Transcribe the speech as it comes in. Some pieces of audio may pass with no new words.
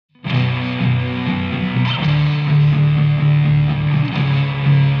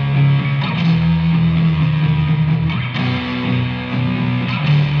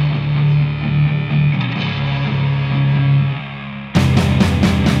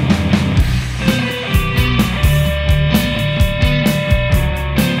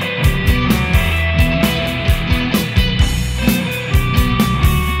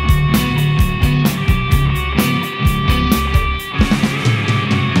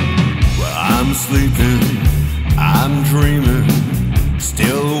I'm sleeping, I'm dreaming,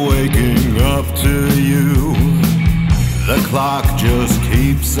 still waking up to you. The clock just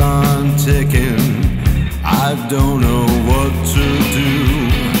keeps on ticking, I don't know what to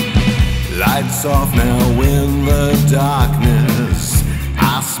do. Lights off now in the darkness,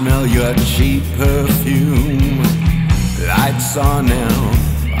 I smell your cheap perfume. Lights on now,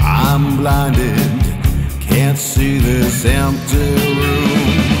 I'm blinded, can't see this empty room.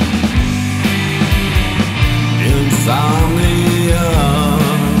 Insomnia,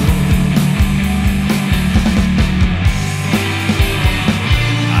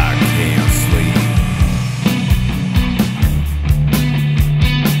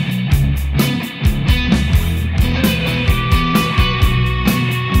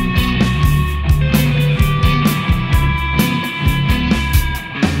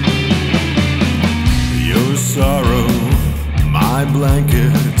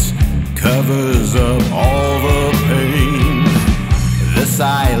 blanket covers up all the pain. The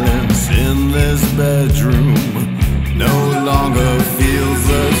silence in this bedroom no longer feels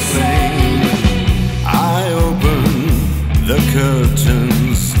the same. I open the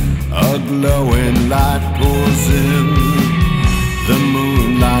curtains, a glowing light pours in. The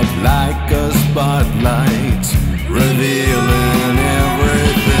moonlight like a spotlight, revealing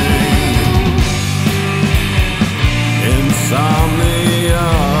everything. Insomnia,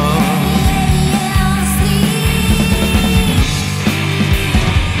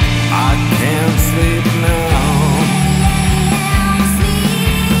 I can't sleep now.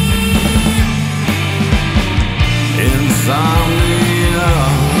 Insomnia,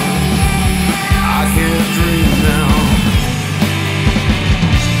 I can't dream now.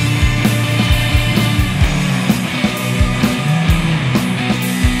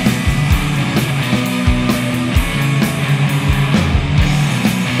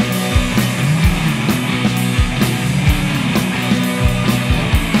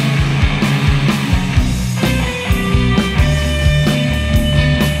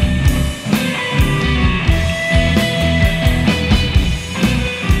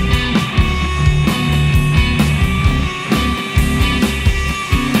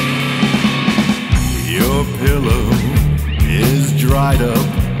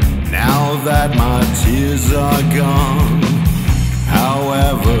 That my tears are gone.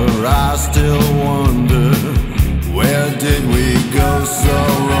 However, I still wonder, where did we go so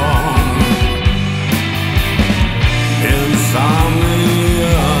wrong?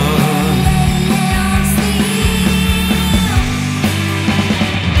 Insomnia,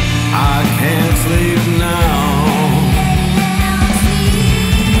 I can't sleep now.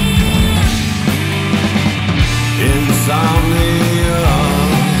 Insomnia,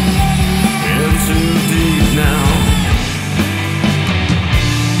 too deep now.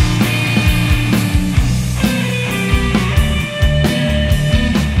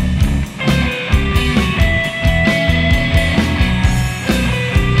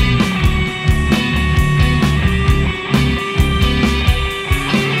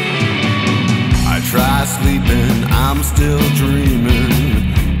 I try sleeping, I'm still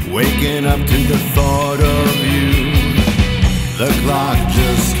dreaming, waking up to the thought of you. The clock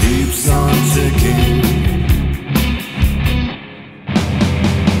just keeps on ticking,